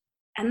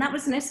that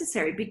was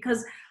necessary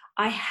because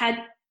I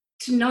had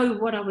to know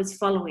what I was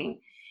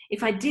following.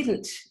 If I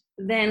didn't,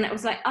 then it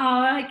was like,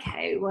 oh,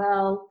 okay,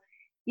 well,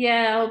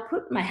 yeah, I'll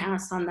put my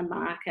house on the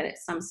market at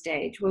some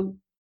stage. Well,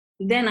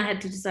 then I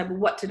had to decide, well,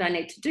 what did I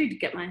need to do to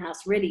get my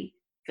house ready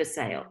for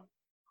sale?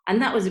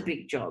 And that was a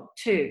big job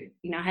too.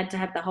 I had to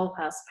have the whole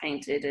house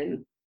painted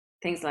and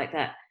things like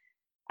that.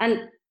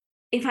 And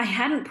if I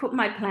hadn't put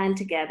my plan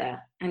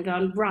together and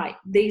gone, right,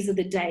 these are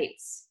the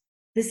dates,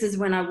 this is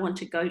when I want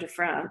to go to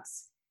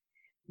France,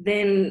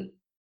 then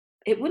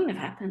it wouldn't have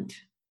happened.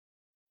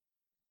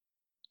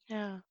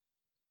 Yeah.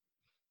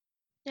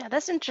 Yeah,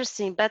 that's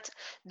interesting. But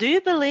do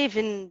you believe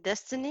in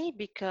destiny?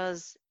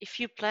 Because if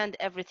you planned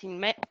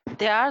everything,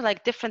 there are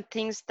like different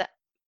things that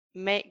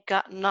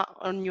got not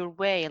on your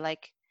way.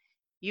 Like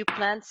you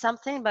planned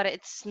something, but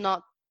it's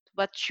not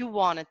what you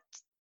wanted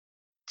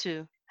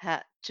to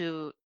have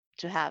to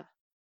have.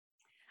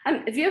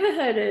 Have you ever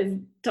heard of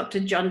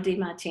Dr. John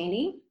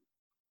Demartini?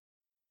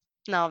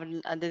 No,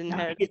 I didn't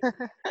hear it.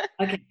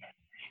 Okay.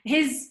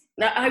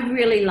 I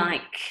really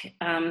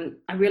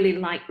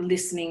like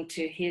listening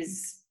to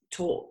his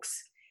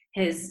talks.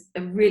 He's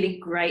a really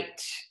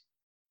great,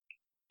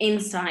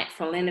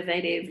 insightful,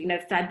 innovative,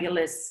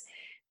 fabulous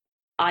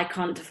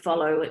icon to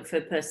follow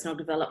for personal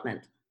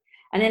development.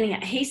 And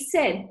anyhow, he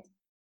said,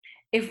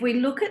 if we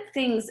look at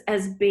things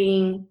as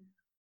being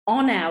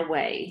on our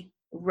way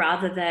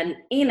rather than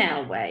in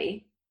our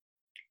way,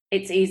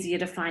 it's easier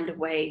to find a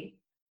way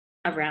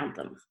around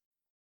them.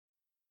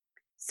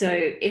 So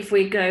if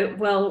we go,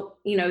 well,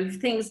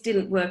 if things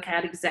didn't work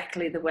out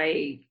exactly the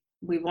way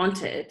we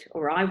wanted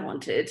or I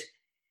wanted,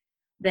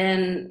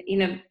 then,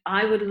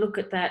 I would look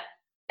at that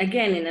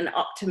again in an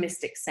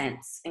optimistic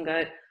sense and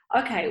go,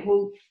 okay,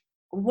 well,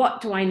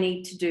 what do I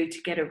need to do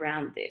to get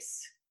around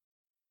this?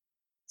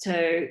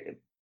 So,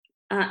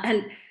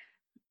 and,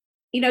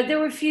 there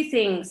were a few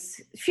things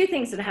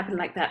that happened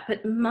like that,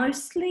 but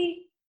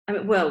mostly,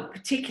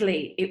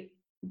 particularly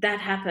that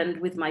happened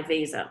with my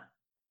visa.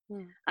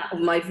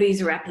 My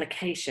visa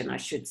application, I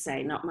should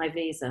say, not my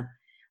visa.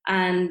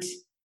 And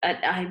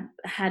I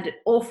had an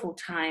awful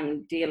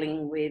time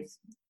dealing with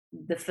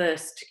the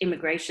first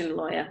immigration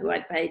lawyer who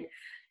I'd paid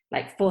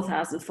like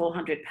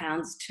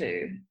 £4,400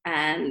 to.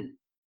 And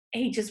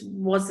he just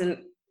wasn't,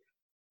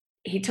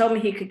 he told me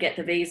he could get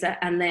the visa.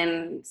 And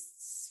then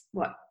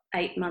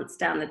 8 months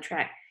down the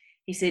track,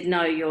 he said,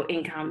 no, your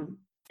income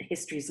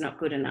history is not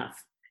good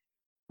enough.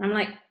 I'm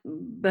like,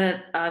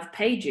 but I've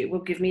paid you.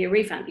 Well, give me a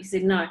refund. He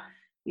said, no,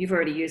 you've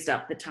already used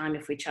up the time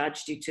if we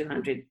charged you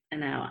 $200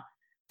 an hour.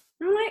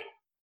 I'm like,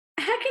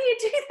 how can you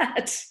do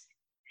that?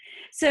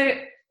 So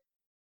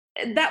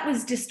that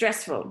was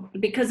distressful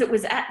because it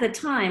was at the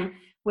time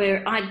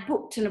where I'd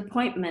booked an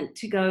appointment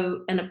to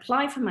go and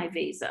apply for my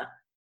visa,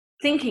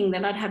 thinking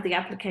that I'd have the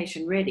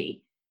application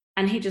ready,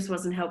 and he just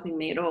wasn't helping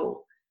me at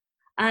all.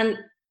 And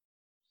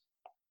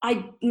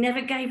I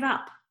never gave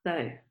up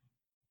though.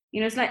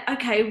 It's like,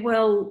 okay,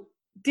 well,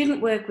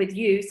 didn't work with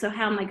you, so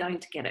how am I going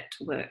to get it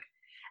to work?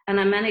 And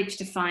I managed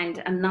to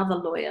find another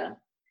lawyer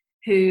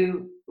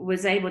who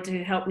was able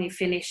to help me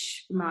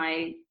finish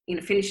and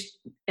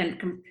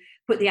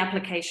put the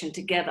application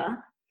together,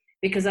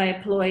 because I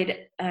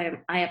applied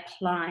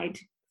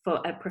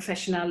for a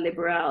professional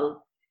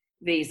liberal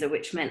visa,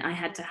 which meant I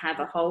had to have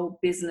a whole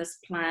business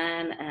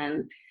plan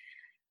and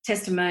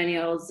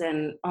testimonials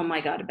and, oh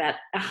my God, about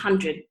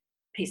 100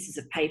 pieces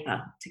of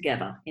paper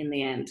together in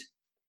the end.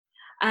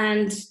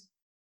 And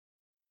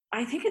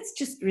I think it's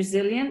just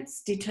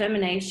resilience,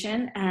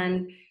 determination,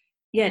 and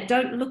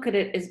don't look at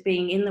it as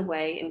being in the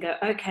way and go,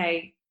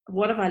 okay,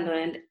 what have I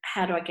learned?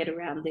 How do I get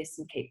around this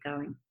and keep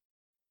going?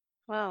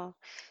 Wow.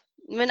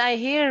 When I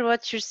hear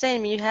what you're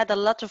saying, you had a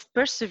lot of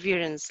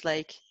perseverance,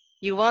 like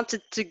you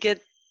wanted to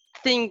get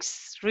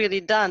things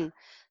really done.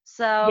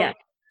 So Yeah.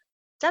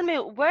 tell me,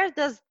 where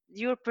does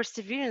your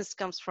perseverance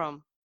comes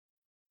from?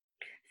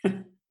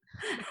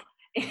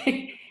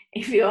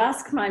 If you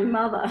ask my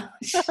mother,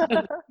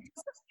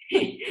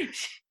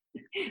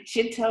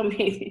 she'd tell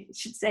me,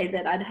 she'd say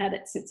that I'd had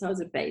it since I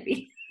was a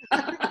baby.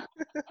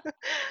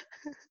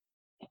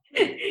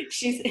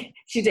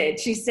 She did.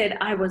 She said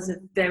I was a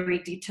very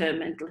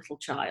determined little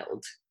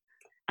child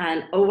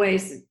and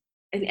always,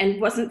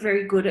 and wasn't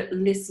very good at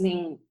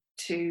listening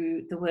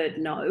to the word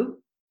no,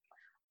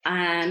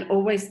 and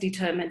always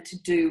determined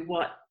to do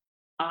what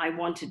I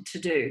wanted to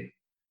do.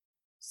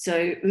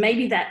 So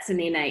maybe that's an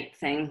innate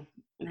thing.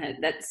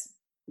 That's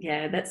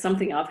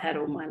something I've had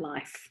all my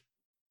life.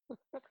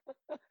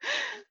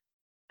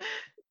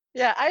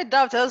 Yeah, I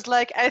doubt. I was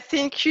like, I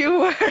think you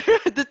were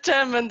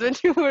determined when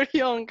you were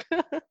young.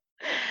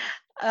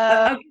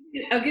 I'll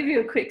give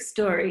you a quick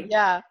story.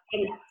 Yeah.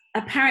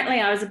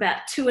 Apparently I was about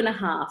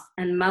 2.5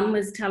 and Mum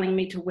was telling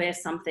me to wear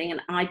something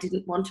and I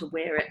didn't want to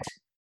wear it.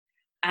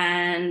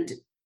 And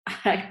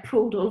I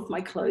pulled all of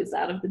my clothes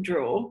out of the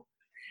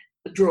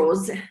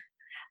drawers.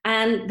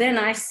 And then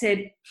I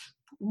said,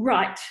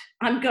 right,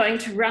 I'm going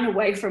to run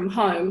away from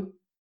home.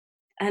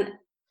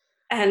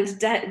 And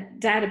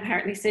Dad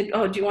apparently said,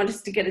 oh, do you want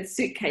us to get a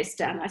suitcase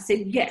down? I said,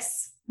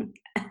 yes.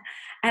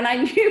 And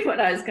I knew what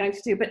I was going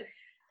to do. But,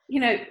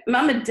 you know,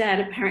 Mum and Dad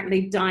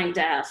apparently dined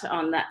out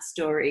on that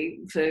story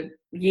for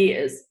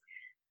years.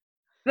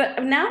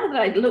 But now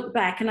that I look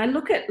back and I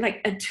look at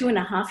like a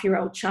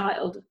 2.5-year-old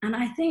child and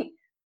I think,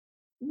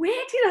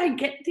 where did I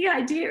get the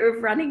idea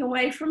of running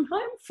away from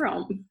home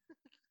from?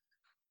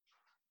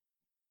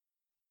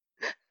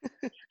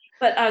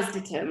 But I was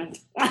determined.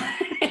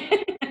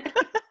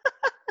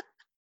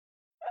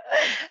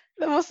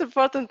 The most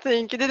important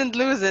thing, you didn't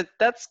lose it.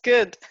 That's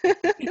good.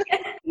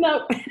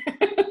 No.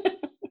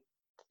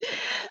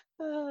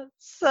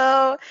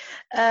 So,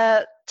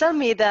 tell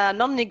me the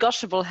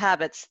non-negotiable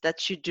habits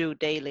that you do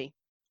daily.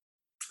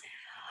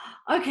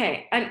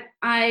 Okay, and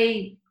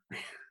I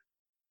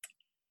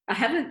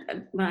have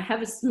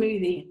a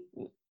smoothie.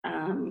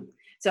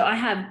 So I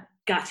have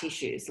gut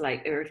issues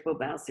like irritable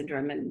bowel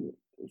syndrome and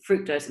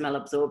fructose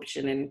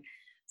malabsorption and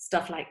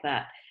stuff like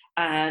that.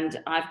 And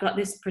I've got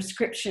this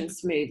prescription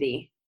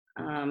smoothie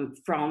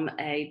from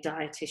a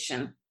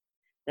dietitian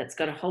that's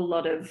got a whole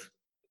lot of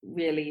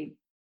really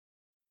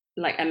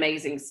like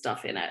amazing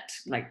stuff in it,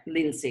 like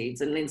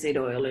linseeds and linseed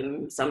oil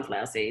and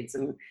sunflower seeds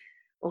and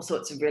all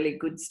sorts of really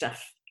good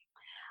stuff.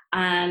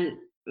 And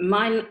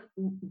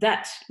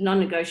that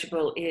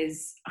non-negotiable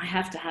is I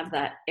have to have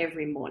that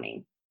every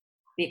morning,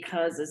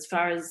 because as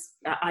far as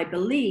I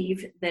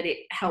believe that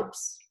it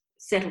helps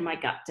settle my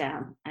gut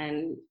down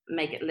and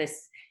make it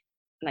less,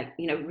 like,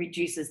 you know,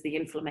 reduces the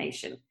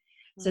inflammation.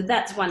 So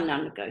that's one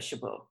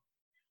non-negotiable.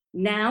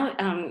 Now,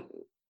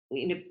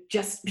 you know,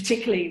 just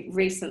particularly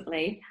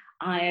recently,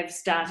 I have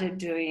started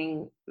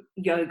doing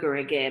yoga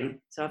again.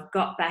 So I've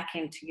got back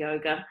into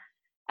yoga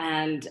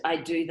and I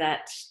do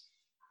that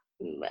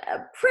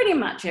pretty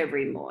much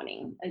every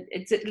morning.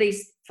 It's at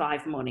least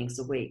 5 mornings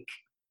a week.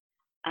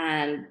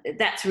 And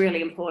that's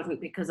really important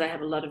because I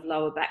have a lot of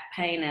lower back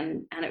pain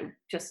and it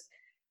just,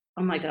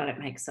 oh my God, it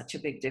makes such a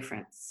big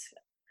difference.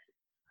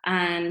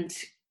 And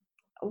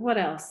what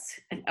else?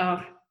 And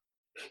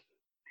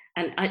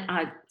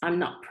I'm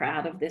not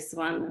proud of this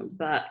one,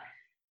 but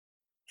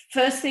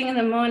first thing in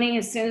the morning,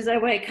 as soon as I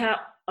wake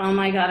up, oh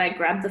my God, I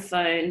grab the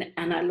phone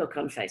and I look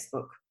on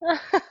Facebook.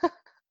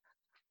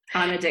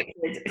 I'm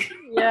addicted.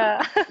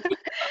 Yeah.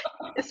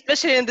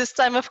 Especially in this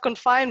time of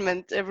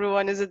confinement,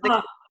 everyone is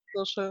addicted to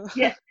social.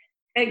 Yeah,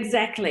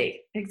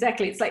 exactly.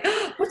 It's like,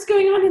 oh, what's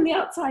going on in the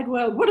outside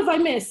world? What have I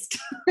missed?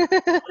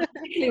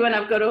 Particularly when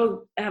I've got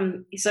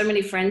so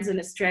many friends in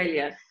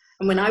Australia.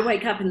 And when I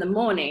wake up in the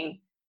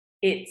morning,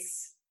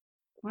 it's,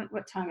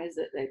 what time is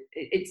it?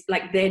 It's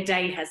like their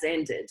day has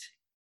ended.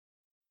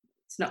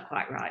 It's not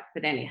quite right,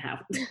 but anyhow.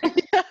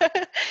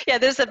 Yeah,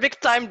 there's a big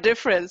time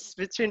difference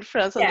between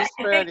France and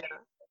Australia.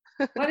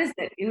 What is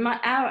it?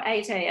 Our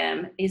 8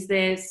 a.m. is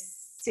their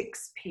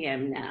 6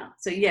 p.m. now.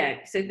 So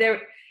yeah, so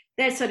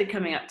they're sort of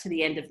coming up to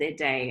the end of their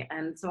day,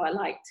 and so I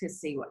like to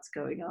see what's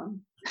going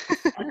on.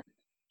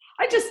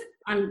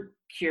 I'm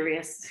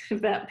curious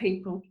about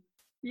people.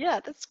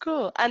 Yeah, that's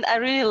cool. And I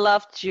really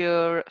loved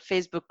your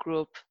Facebook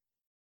group.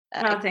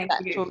 Thank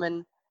you.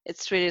 Woman.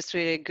 It's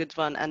really a good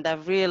one, and I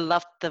really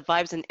loved the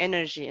vibes and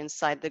energy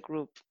inside the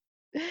group.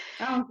 Oh,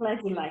 I'm glad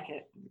you like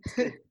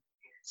it.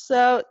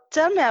 So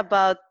tell me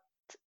about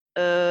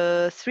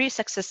 3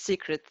 success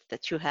secrets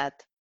that you had.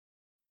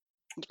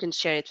 You can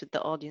share it with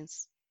the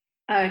audience.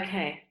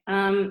 Okay.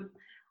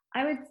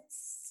 I would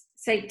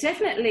say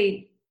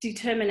definitely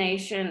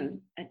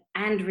determination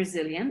and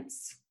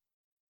resilience.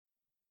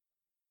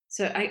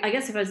 So I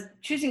guess if I was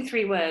choosing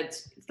 3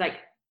 words, it's like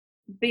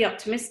be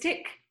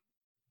optimistic,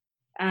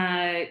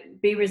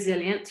 be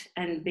resilient,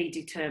 and be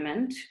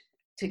determined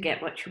to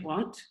get what you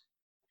want.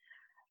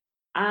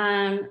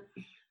 I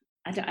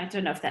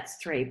don't know if that's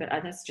three, but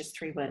that's just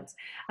three words.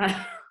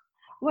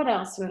 What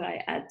else would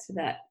I add to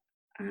that?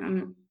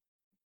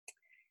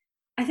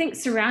 I think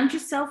surround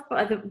yourself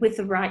with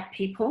the right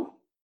people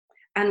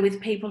and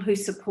with people who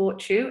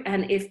support you.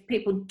 And if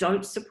people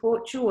don't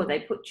support you or they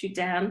put you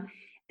down,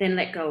 then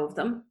let go of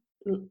them.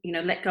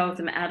 Let go of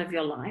them out of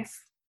your life.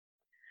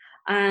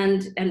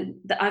 And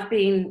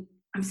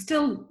I'm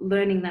still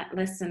learning that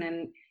lesson,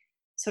 and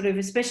sort of,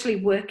 especially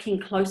working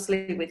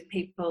closely with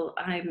people,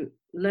 I'm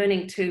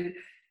learning to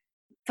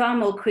far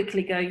more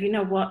quickly go, you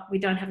know what, we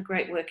don't have a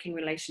great working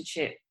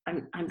relationship.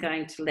 I'm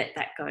going to let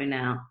that go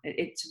now.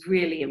 It's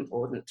really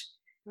important.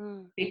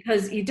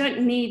 Because you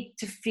don't need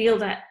to feel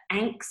that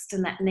angst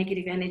and that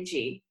negative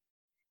energy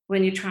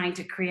when you're trying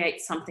to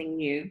create something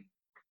new.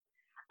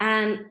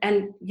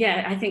 And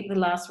yeah, I think the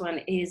last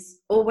one is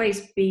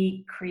always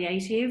be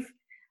creative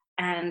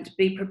and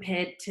be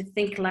prepared to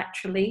think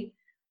laterally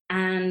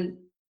and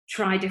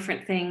try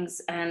different things.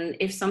 And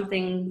if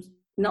something's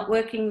not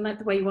working like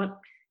the way you want,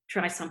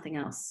 try something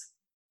else.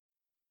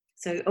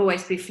 So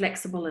always be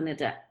flexible and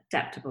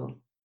adaptable.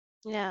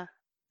 Yeah.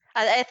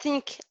 I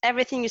think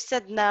everything you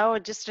said now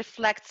just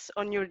reflects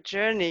on your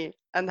journey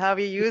and how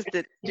you used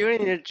it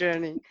during your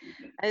journey.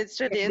 And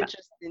it's really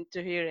interesting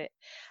to hear it.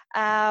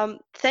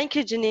 Thank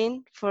you,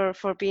 Janine,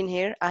 for being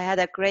here. I had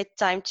a great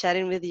time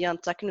chatting with you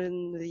and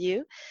talking with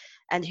you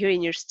and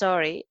hearing your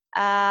story.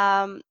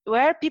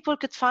 Where people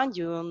could find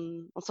you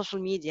on social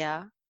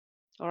media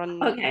or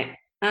on... Okay,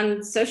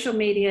 on social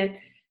media.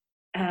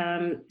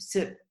 I've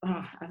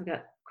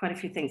got quite a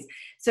few things.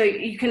 So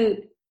you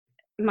can...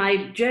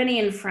 My journey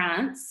in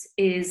France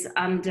is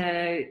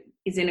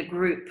in a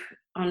group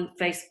on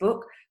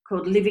Facebook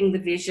called Living the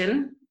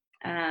Vision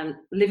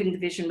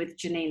with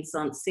Janine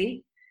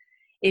Sonsi.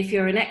 If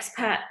you're an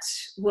expat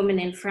woman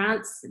in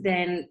France,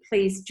 then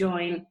please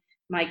join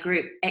my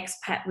group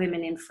Expat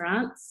Women in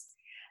France,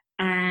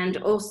 and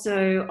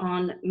also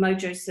on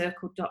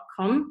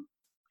mojocircle.com.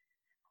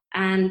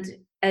 And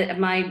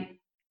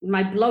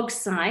my blog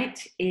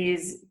site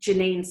is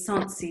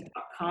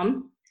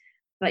janinesonsi.com.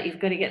 But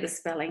you've got to get the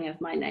spelling of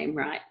my name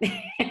right.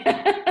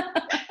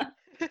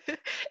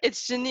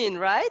 It's Janine,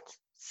 right?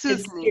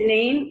 It's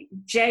Janine,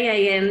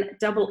 Janen,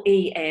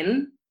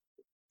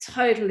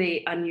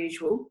 totally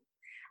unusual.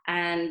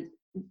 And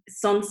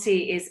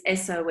Sonsi is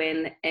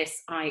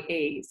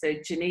Sonsie, so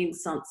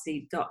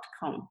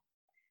janinesonsi.com.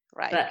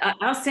 Right. But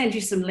I'll send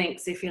you some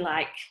links if you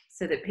like,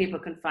 so that people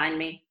can find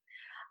me.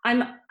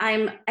 I'm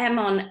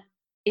on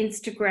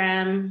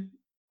Instagram,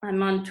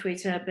 I'm on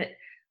Twitter, but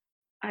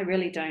I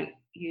really don't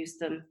use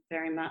them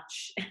very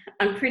much.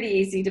 I'm pretty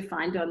easy to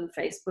find on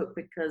Facebook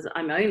because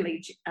I'm the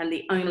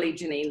only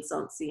Janine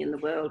Sonsi in the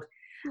world.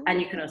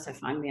 And you can also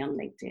find me on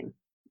LinkedIn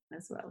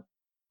as well.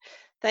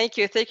 Thank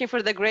you. Thank you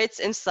for the great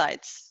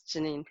insights,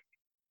 Janine.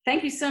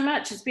 Thank you so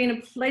much. It's been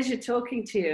a pleasure talking to you.